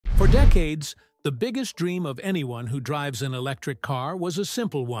For decades, the biggest dream of anyone who drives an electric car was a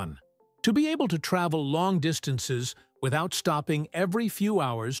simple one: to be able to travel long distances without stopping every few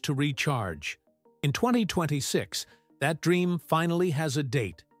hours to recharge. In 2026, that dream finally has a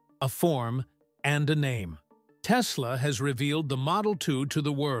date, a form, and a name. Tesla has revealed the Model 2 to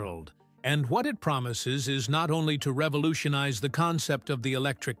the world, and what it promises is not only to revolutionize the concept of the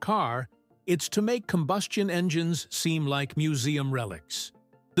electric car, it's to make combustion engines seem like museum relics.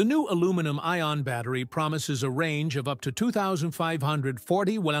 The new aluminum-ion battery promises a range of up to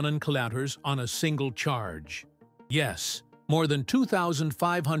 2,541 kilometers on a single charge. Yes, more than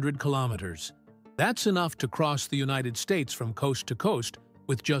 2,500 kilometers. That's enough to cross the United States from coast to coast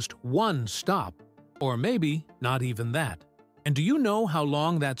with just one stop, or maybe not even that. And do you know how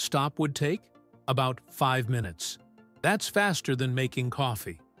long that stop would take? About 5 minutes. That's faster than making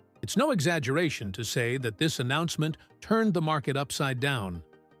coffee. It's no exaggeration to say that this announcement turned the market upside down.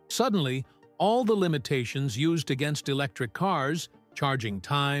 Suddenly, all the limitations used against electric cars, charging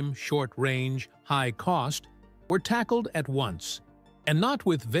time, short range, high cost, were tackled at once. And not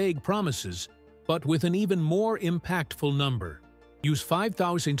with vague promises, but with an even more impactful number. Use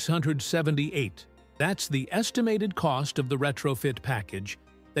 5,678. That's the estimated cost of the retrofit package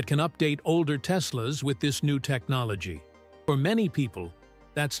that can update older Teslas with this new technology. For many people,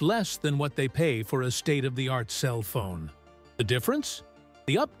 that's less than what they pay for a state-of-the-art cell phone. The difference?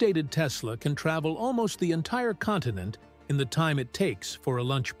 The updated Tesla can travel almost the entire continent in the time it takes for a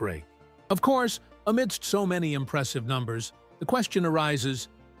lunch break. Of course, amidst so many impressive numbers, the question arises,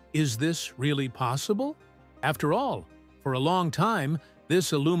 is this really possible? After all, for a long time,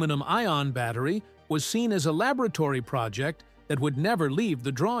 this aluminum-ion battery was seen as a laboratory project that would never leave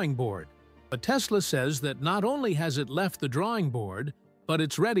the drawing board. But Tesla says that not only has it left the drawing board, but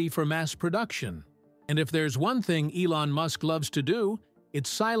it's ready for mass production. And if there's one thing Elon Musk loves to do, it's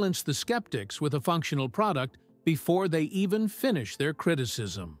silence the skeptics with a functional product before they even finish their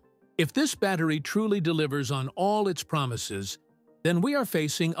criticism. If this battery truly delivers on all its promises, then we are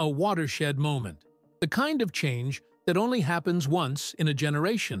facing a watershed moment, the kind of change that only happens once in a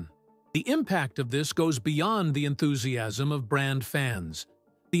generation. The impact of this goes beyond the enthusiasm of brand fans.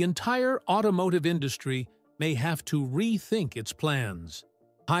 The entire automotive industry may have to rethink its plans.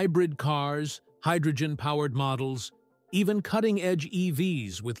 Hybrid cars, hydrogen-powered models, even cutting-edge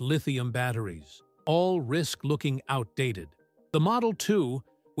EVs with lithium batteries, all risk looking outdated. The Model 2,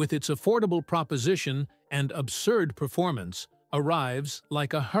 with its affordable proposition and absurd performance, arrives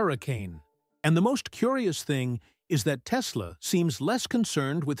like a hurricane. And the most curious thing is that Tesla seems less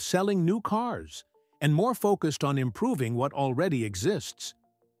concerned with selling new cars and more focused on improving what already exists.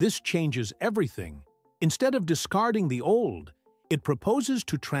 This changes everything. Instead of discarding the old, it proposes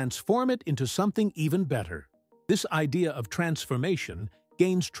to transform it into something even better. This idea of transformation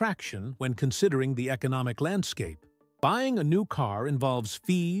gains traction when considering the economic landscape. Buying a new car involves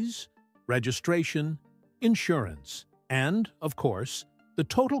fees, registration, insurance, and, of course, the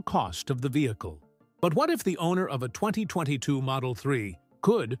total cost of the vehicle. But what if the owner of a 2022 Model 3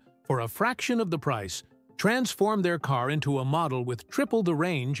 could, for a fraction of the price, transform their car into a model with triple the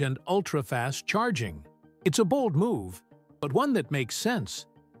range and ultra-fast charging? It's a bold move, but one that makes sense,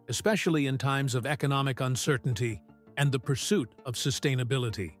 especially in times of economic uncertainty and the pursuit of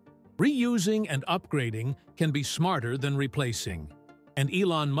sustainability. Reusing and upgrading can be smarter than replacing, and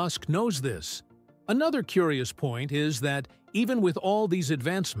Elon Musk knows this. Another curious point is that, even with all these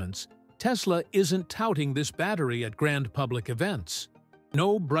advancements, Tesla isn't touting this battery at grand public events.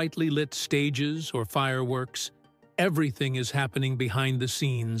 No brightly lit stages or fireworks. Everything is happening behind the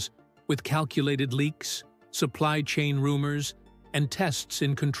scenes, with calculated leaks, supply chain rumors, and tests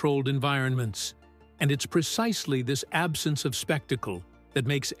in controlled environments. And it's precisely this absence of spectacle that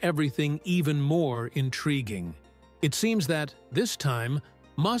makes everything even more intriguing. It seems that, this time,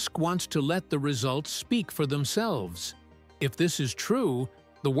 Musk wants to let the results speak for themselves. If this is true,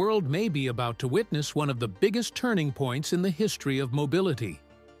 the world may be about to witness one of the biggest turning points in the history of mobility.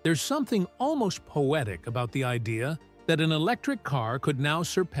 There's something almost poetic about the idea that an electric car could now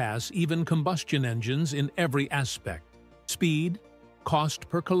surpass even combustion engines in every aspect: speed, cost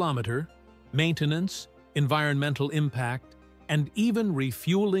per kilometer, maintenance, environmental impact, and even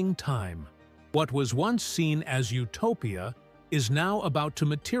refueling time. What was once seen as utopia is now about to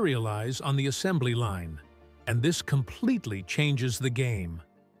materialize on the assembly line, and this completely changes the game,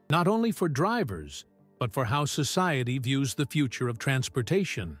 not only for drivers, but for how society views the future of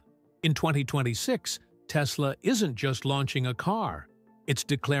transportation. In 2026, Tesla isn't just launching a car, it's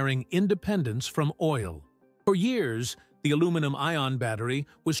declaring independence from oil. For years, the aluminum-ion battery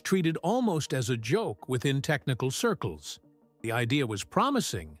was treated almost as a joke within technical circles. The idea was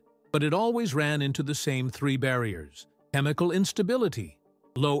promising, But it always ran into the same three barriers: chemical instability,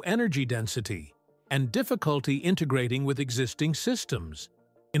 low energy density, and difficulty integrating with existing systems.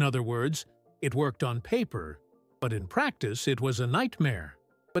 In other words, it worked on paper, but in practice it was a nightmare.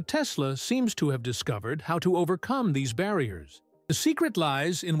 But Tesla seems to have discovered how to overcome these barriers. The secret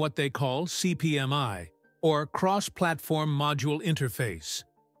lies in what they call CPMI, or Cross-Platform Module Interface,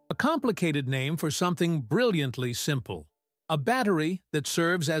 a complicated name for something brilliantly simple: a battery that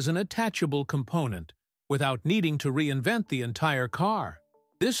serves as an attachable component without needing to reinvent the entire car.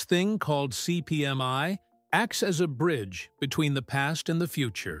 This thing called CPMI acts as a bridge between the past and the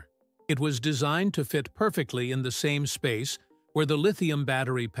future. It was designed to fit perfectly in the same space where the lithium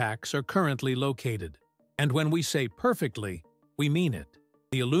battery packs are currently located. And when we say perfectly, we mean it.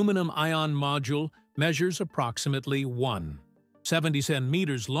 The aluminum-ion module measures approximately 1.70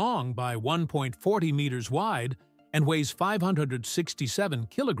 centimeters long by 1.40 meters wide and weighs 567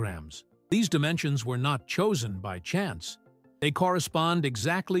 kilograms. These dimensions were not chosen by chance. They correspond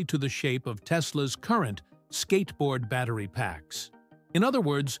exactly to the shape of Tesla's current skateboard battery packs. In other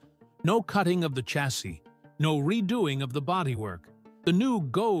words, no cutting of the chassis, no redoing of the bodywork. The new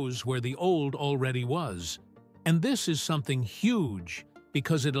goes where the old already was. And this is something huge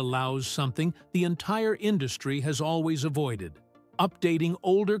because it allows something the entire industry has always avoided: updating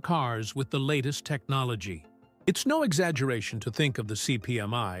older cars with the latest technology. It's no exaggeration to think of the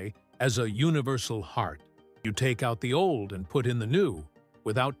CPMI as a universal heart. You take out the old and put in the new,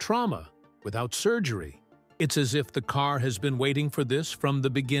 without trauma, without surgery. It's as if the car has been waiting for this from the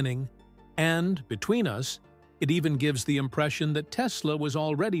beginning. And, between us, it even gives the impression that Tesla was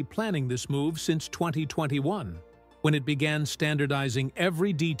already planning this move since 2021, when it began standardizing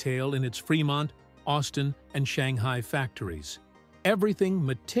every detail in its Fremont, Austin, and Shanghai factories. Everything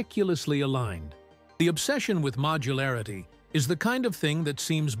meticulously aligned. The obsession with modularity is the kind of thing that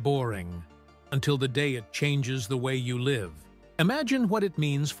seems boring until the day it changes the way you live. Imagine what it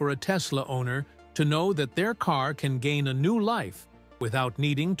means for a Tesla owner to know that their car can gain a new life without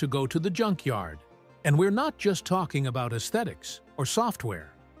needing to go to the junkyard. And we're not just talking about aesthetics or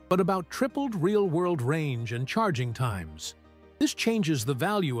software, but about tripled real-world range and charging times. This changes the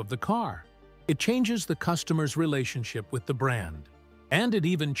value of the car. It changes the customer's relationship with the brand. And it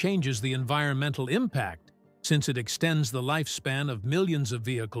even changes the environmental impact, since it extends the lifespan of millions of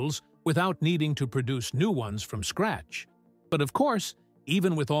vehicles without needing to produce new ones from scratch. But of course,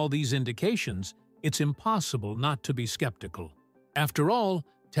 even with all these indications, it's impossible not to be skeptical. After all,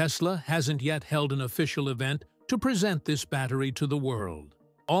 Tesla hasn't yet held an official event to present this battery to the world.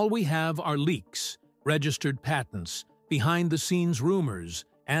 All we have are leaks, registered patents, behind-the-scenes rumors,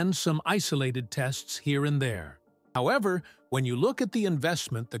 and some isolated tests here and there. However, when you look at the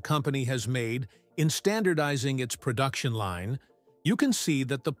investment the company has made in standardizing its production line, you can see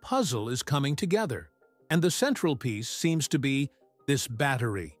that the puzzle is coming together. And the central piece seems to be this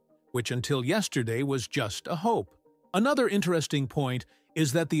battery, which until yesterday was just a hope. Another interesting point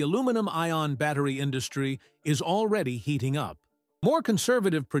is that the aluminum-ion battery industry is already heating up. More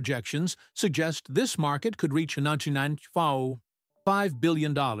conservative projections suggest this market could reach $5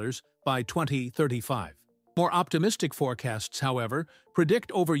 billion by 2035. More optimistic forecasts, however,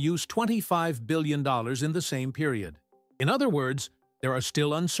 predict overuse $25 billion in the same period. In other words, there are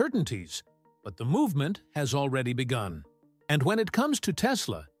still uncertainties, but the movement has already begun. And when it comes to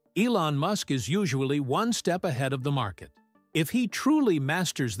Tesla, Elon Musk is usually one step ahead of the market. If he truly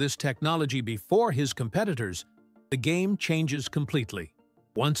masters this technology before his competitors, the game changes completely.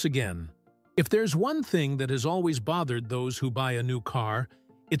 Once again, if there's one thing that has always bothered those who buy a new car,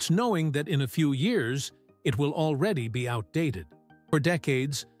 it's knowing that in a few years, it will already be outdated. For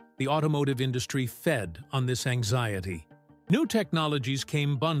decades, the automotive industry fed on this anxiety. New technologies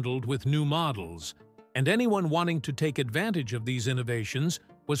came bundled with new models, and anyone wanting to take advantage of these innovations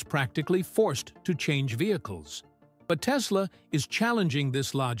was practically forced to change vehicles. But Tesla is challenging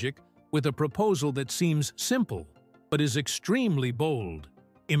this logic with a proposal that seems simple, but is extremely bold: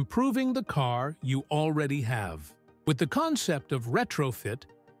 improving the car you already have. With the concept of retrofit,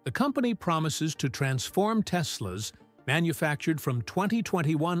 the company promises to transform Teslas manufactured from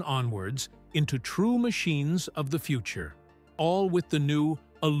 2021 onwards into true machines of the future, all with the new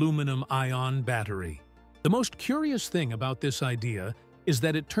aluminum-ion battery. The most curious thing about this idea is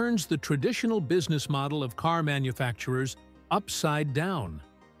that it turns the traditional business model of car manufacturers upside down.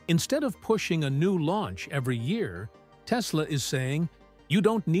 Instead of pushing a new launch every year, Tesla is saying, you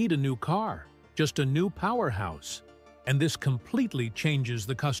don't need a new car, just a new powerhouse. And this completely changes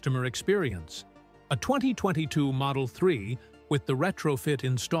the customer experience. A 2022 Model 3 with the retrofit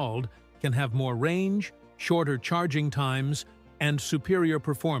installed can have more range, shorter charging times, and superior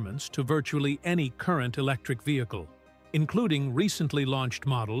performance to virtually any current electric vehicle, including recently launched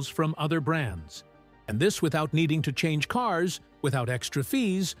models from other brands. And this without needing to change cars, without extra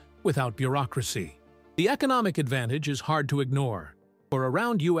fees, without bureaucracy. The economic advantage is hard to ignore. For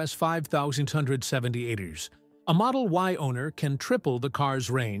around US $5,170, a Model Y owner can triple the car's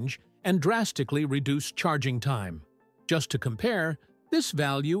range and drastically reduce charging time. Just to compare, this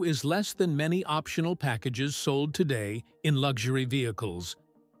value is less than many optional packages sold today in luxury vehicles,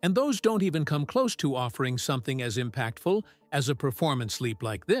 and those don't even come close to offering something as impactful as a performance leap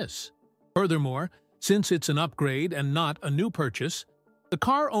like this. Furthermore, since it's an upgrade and not a new purchase, the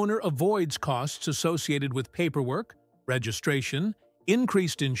car owner avoids costs associated with paperwork, registration,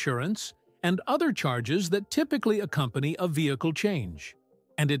 increased insurance, and other charges that typically accompany a vehicle change.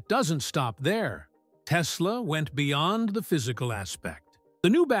 And it doesn't stop there. Tesla went beyond the physical aspect. The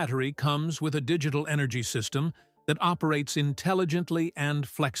new battery comes with a digital energy system that operates intelligently and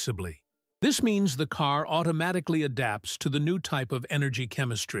flexibly. This means the car automatically adapts to the new type of energy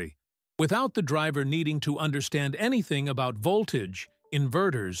chemistry, without the driver needing to understand anything about voltage,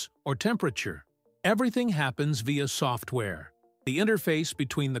 inverters, or temperature. Everything happens via software. The interface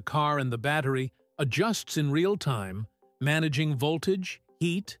between the car and the battery adjusts in real time, managing voltage,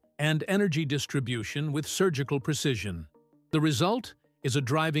 heat, and energy distribution with surgical precision. The result is a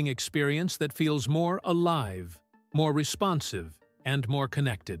driving experience that feels more alive, more responsive, and more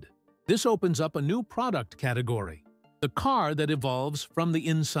connected. This opens up a new product category, the car that evolves from the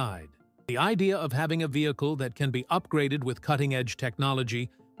inside. The idea of having a vehicle that can be upgraded with cutting-edge technology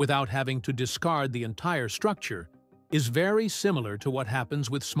without having to discard the entire structure is very similar to what happens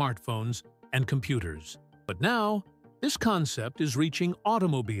with smartphones and computers. But now, this concept is reaching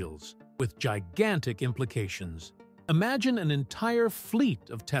automobiles with gigantic implications. Imagine an entire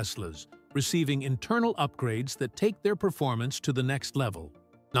fleet of Teslas receiving internal upgrades that take their performance to the next level.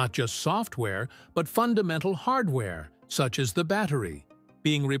 Not just software, but fundamental hardware, such as the battery,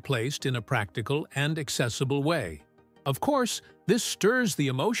 being replaced in a practical and accessible way. Of course, this stirs the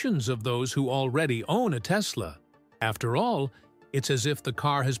emotions of those who already own a Tesla. After all, it's as if the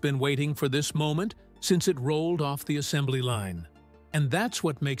car has been waiting for this moment since it rolled off the assembly line. And that's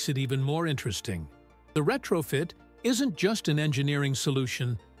what makes it even more interesting. The retrofit isn't just an engineering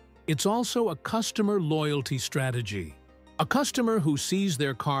solution, it's also a customer loyalty strategy. A customer who sees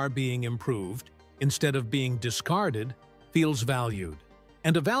their car being improved, instead of being discarded, feels valued.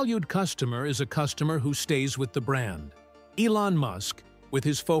 And a valued customer is a customer who stays with the brand. Elon Musk, with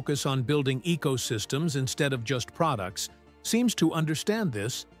his focus on building ecosystems instead of just products, seems to understand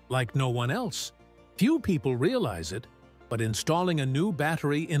this like no one else. Few people realize it, but installing a new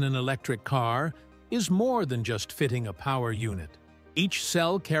battery in an electric car is more than just fitting a power unit. Each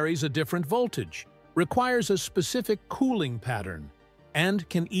cell carries a different voltage, requires a specific cooling pattern, and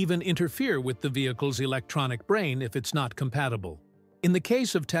can even interfere with the vehicle's electronic brain if it's not compatible. In the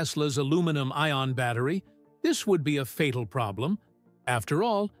case of Tesla's aluminum-ion battery, this would be a fatal problem. After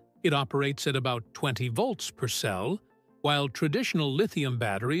all, it operates at about 20 volts per cell, while traditional lithium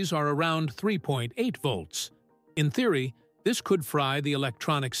batteries are around 3.8 volts. In theory, this could fry the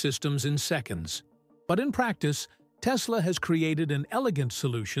electronic systems in seconds. But in practice, Tesla has created an elegant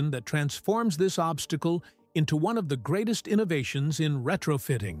solution that transforms this obstacle into one of the greatest innovations in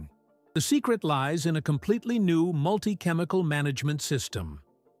retrofitting. The secret lies in a completely new multi-chemical management system.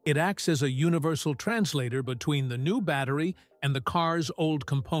 It acts as a universal translator between the new battery and the car's old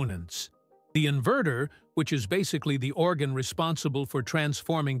components. The inverter, which is basically the organ responsible for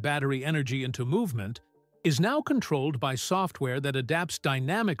transforming battery energy into movement, is now controlled by software that adapts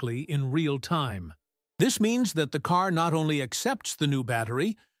dynamically in real time. This means that the car not only accepts the new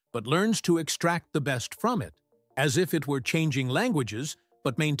battery, but learns to extract the best from it, as if it were changing languages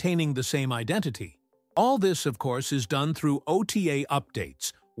but maintaining the same identity. All this, of course, is done through OTA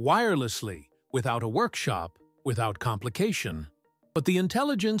updates, wirelessly, without a workshop, without complication. But the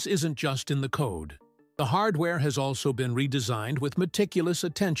intelligence isn't just in the code. The hardware has also been redesigned with meticulous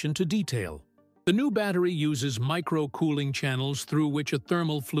attention to detail. The new battery uses micro-cooling channels through which a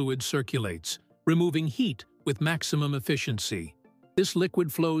thermal fluid circulates, removing heat with maximum efficiency. This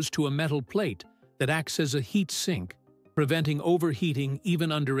liquid flows to a metal plate that acts as a heat sink, preventing overheating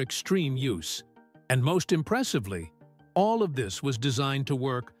even under extreme use. And most impressively, all of this was designed to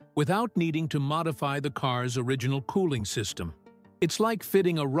work without needing to modify the car's original cooling system. It's like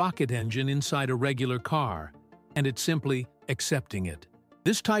fitting a rocket engine inside a regular car, and it's simply accepting it.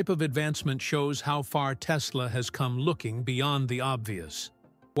 This type of advancement shows how far Tesla has come looking beyond the obvious.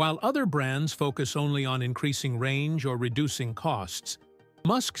 While other brands focus only on increasing range or reducing costs,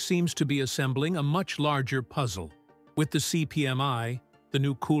 Musk seems to be assembling a much larger puzzle. With the CPMI, the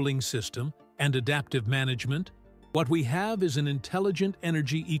new cooling system, and adaptive management, what we have is an intelligent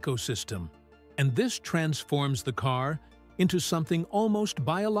energy ecosystem, and this transforms the car into something almost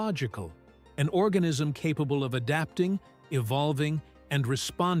biological, an organism capable of adapting, evolving, and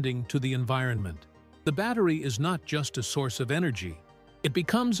responding to the environment. The battery is not just a source of energy, it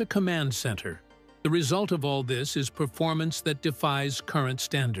becomes a command center. The result of all this is performance that defies current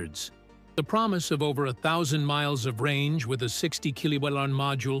standards. The promise of over 1,000 miles of range with a 60 kilowatt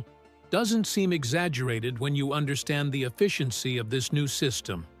module doesn't seem exaggerated when you understand the efficiency of this new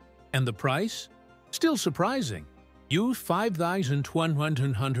system. And the price? Still surprising.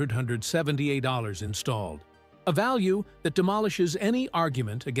 $5,178 installed. A value that demolishes any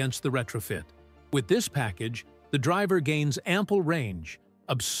argument against the retrofit. With this package, the driver gains ample range,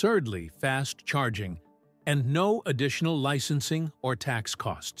 absurdly fast charging, and no additional licensing or tax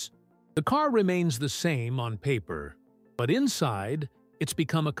costs. The car remains the same on paper, but inside, it's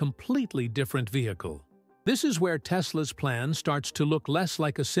become a completely different vehicle. This is where Tesla's plan starts to look less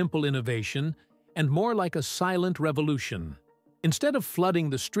like a simple innovation and more like a silent revolution. Instead of flooding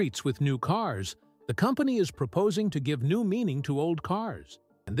the streets with new cars, the company is proposing to give new meaning to old cars.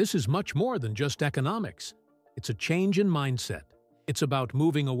 And this is much more than just economics. It's a change in mindset. It's about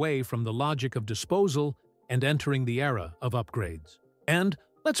moving away from the logic of disposal and entering the era of upgrades. And,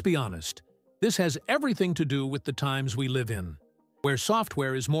 let's be honest, this has everything to do with the times we live in, where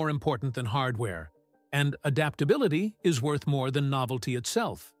software is more important than hardware, and adaptability is worth more than novelty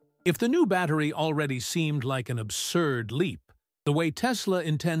itself. If the new battery already seemed like an absurd leap, the way Tesla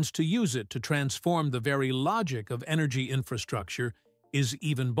intends to use it to transform the very logic of energy infrastructure is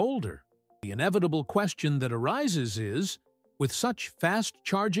even bolder. The inevitable question that arises is, with such fast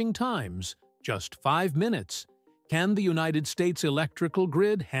charging times, just 5 minutes, can the United States electrical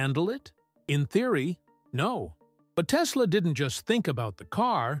grid handle it? In theory, no. But Tesla didn't just think about the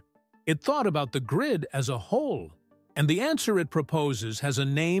car, it thought about the grid as a whole. And the answer it proposes has a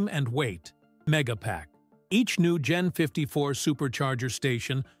name and weight: Megapack. Each new Gen 54 supercharger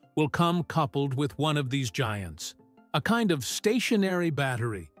station will come coupled with one of these giants, a kind of stationary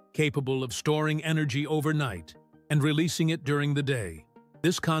battery capable of storing energy overnight and releasing it during the day.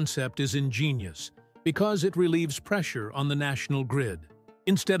 This concept is ingenious because it relieves pressure on the national grid.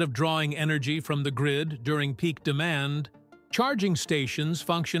 Instead of drawing energy from the grid during peak demand, charging stations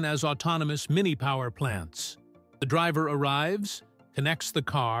function as autonomous mini-power plants. The driver arrives, connects the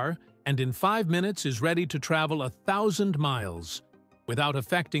car, and in 5 minutes is ready to travel 1,000 miles without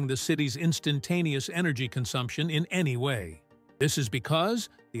affecting the city's instantaneous energy consumption in any way. This is because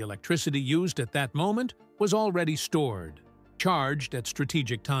the electricity used at that moment was already stored, charged at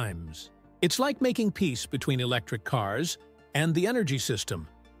strategic times. It's like making peace between electric cars and the energy system,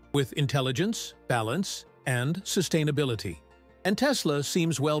 with intelligence, balance, and sustainability. And Tesla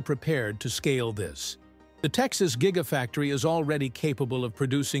seems well prepared to scale this. The Texas Gigafactory is already capable of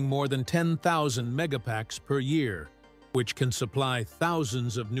producing more than 10,000 megapacks per year, which can supply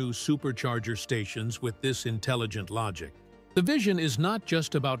thousands of new supercharger stations with this intelligent logic. The vision is not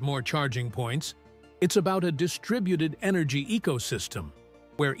just about more charging points, it's about a distributed energy ecosystem,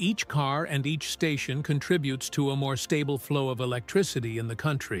 where each car and each station contributes to a more stable flow of electricity in the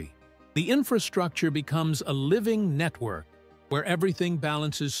country. The infrastructure becomes a living network, where everything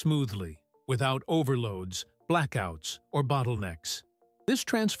balances smoothly, without overloads, blackouts, or bottlenecks. This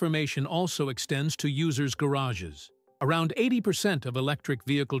transformation also extends to users' garages. Around 80% of electric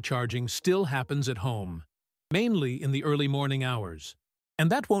vehicle charging still happens at home, mainly in the early morning hours. And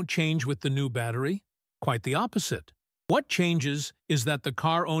that won't change with the new battery. Quite the opposite. What changes is that the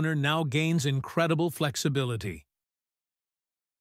car owner now gains incredible flexibility.